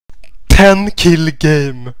10 kill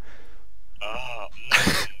game.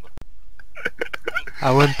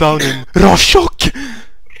 I went down in Rorschach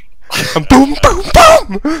and boom, boom,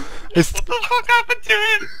 boom. It's What the fuck happened to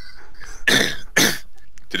him?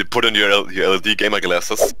 Did you put on your LED gamer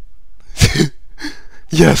glasses?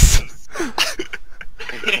 yes.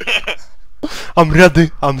 I'm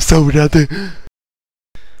ready. I'm so ready.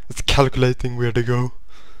 It's calculating where to go.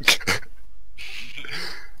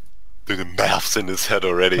 Doing the maths in his head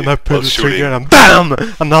already. And I pull while the shooting. trigger and BAM!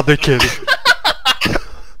 Another kill.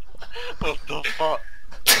 What the fuck?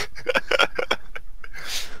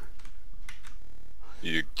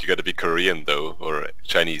 You gotta be Korean though, or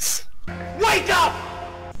Chinese. Wake up!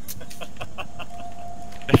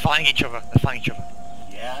 They're fighting each other. They're fighting each other.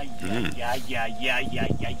 Yeah.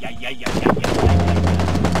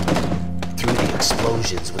 Through the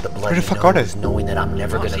explosions with the bloody Where the fuck are nose, they? knowing that I'm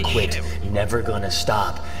never gonna quit, never gonna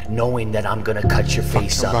stop, knowing that I'm gonna cut your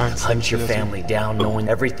face up, combined hunt your something. family down, knowing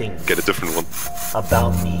everything Get a different one.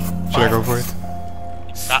 about me. Should I go for it?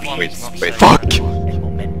 That one Wait, is not wait. safe. Fuck! And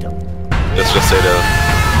momentum. Let's just say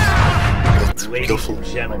that. Ladies and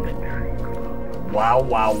gentlemen.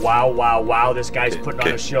 Wow, this guy's putting on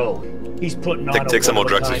Okay. a show. He's putting on Take some more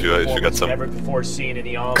drugs if you got performance some. never before seen in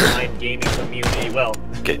the online gaming community. Well,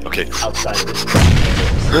 Okay. outside of this.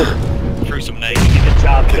 Through some nades. Get the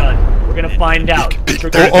job done. We're gonna find out.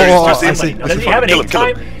 I see. Does he have an Kill him,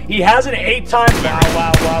 8-time? He has an 8-time.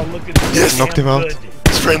 Wow, look at this. Yes. Knocked him out. Good.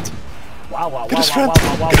 His friend. Wow. Get his friend.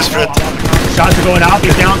 Get his friend. Shots are going out.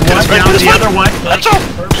 He's down one, his friend, down get his the friend. other one. Let's go.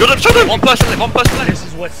 Shoot him. One person left. This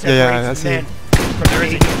is what Yeah, I separates see. men from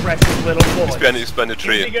any precious little boy. He's behind the Is he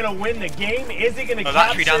tree. gonna win the game? Is he gonna Oh,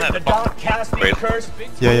 that tree capture down there, the the bottom. Doc casting Wait. curse?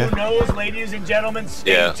 Yeah. Who knows, ladies and gentlemen?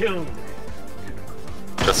 Stay Yeah. tuned.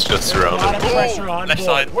 Just A surround lot of him. pressure on Left board.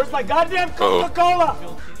 side. Where's my goddamn Uh-oh. Coca-Cola?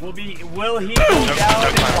 Will he go down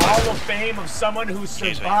in the Hall of Fame of someone who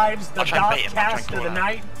survives the I'll try and Doc bait him, I'll try and cast of call the out.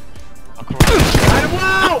 night? I'll call it.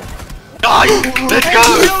 Wow! Let's He go.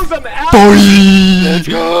 kills him out. Boy! Let's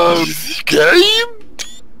go. Game.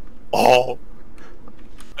 Oh.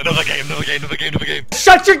 Another game.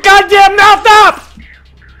 Shut your goddamn mouth up!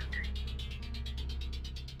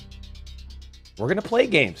 We're gonna play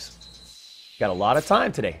games. Got a lot of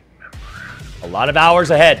time today. A lot of hours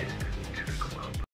ahead.